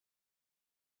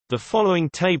The following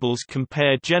tables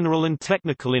compare general and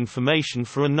technical information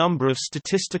for a number of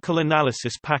statistical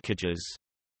analysis packages.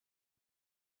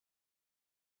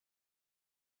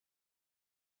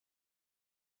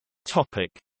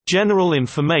 Topic: General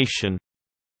information.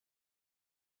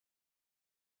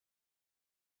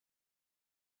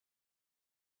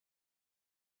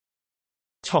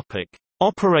 Topic: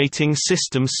 Operating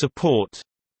system support.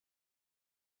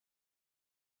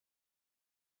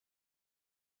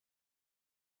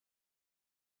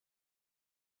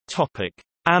 Topic: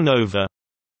 ANOVA.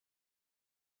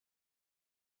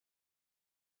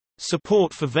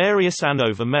 Support for various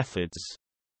ANOVA methods.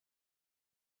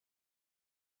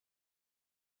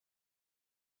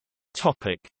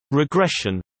 Topic: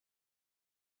 Regression.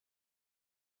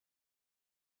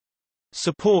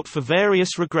 Support for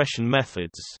various regression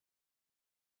methods.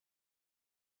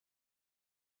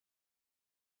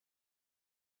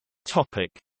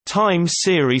 Topic: Time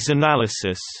series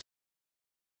analysis.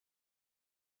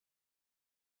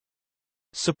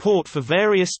 Support for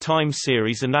various time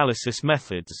series analysis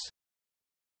methods.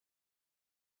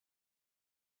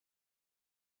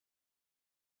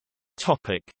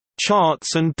 Topic: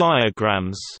 Charts and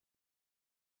diagrams.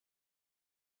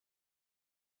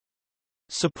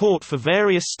 Support for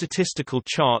various statistical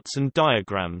charts and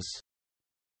diagrams.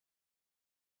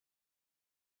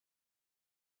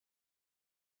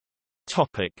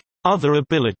 Topic: Other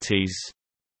abilities.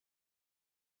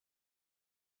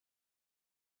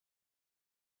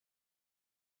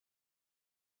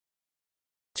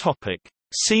 Topic: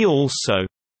 See also.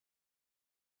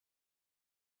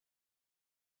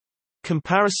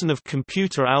 Comparison of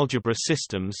computer algebra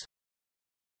systems.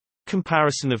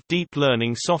 Comparison of deep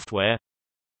learning software.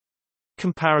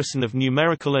 Comparison of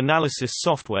numerical analysis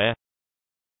software.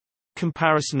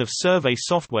 Comparison of survey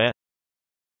software.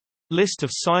 List of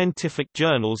scientific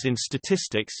journals in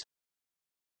statistics.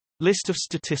 List of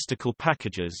statistical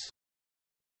packages.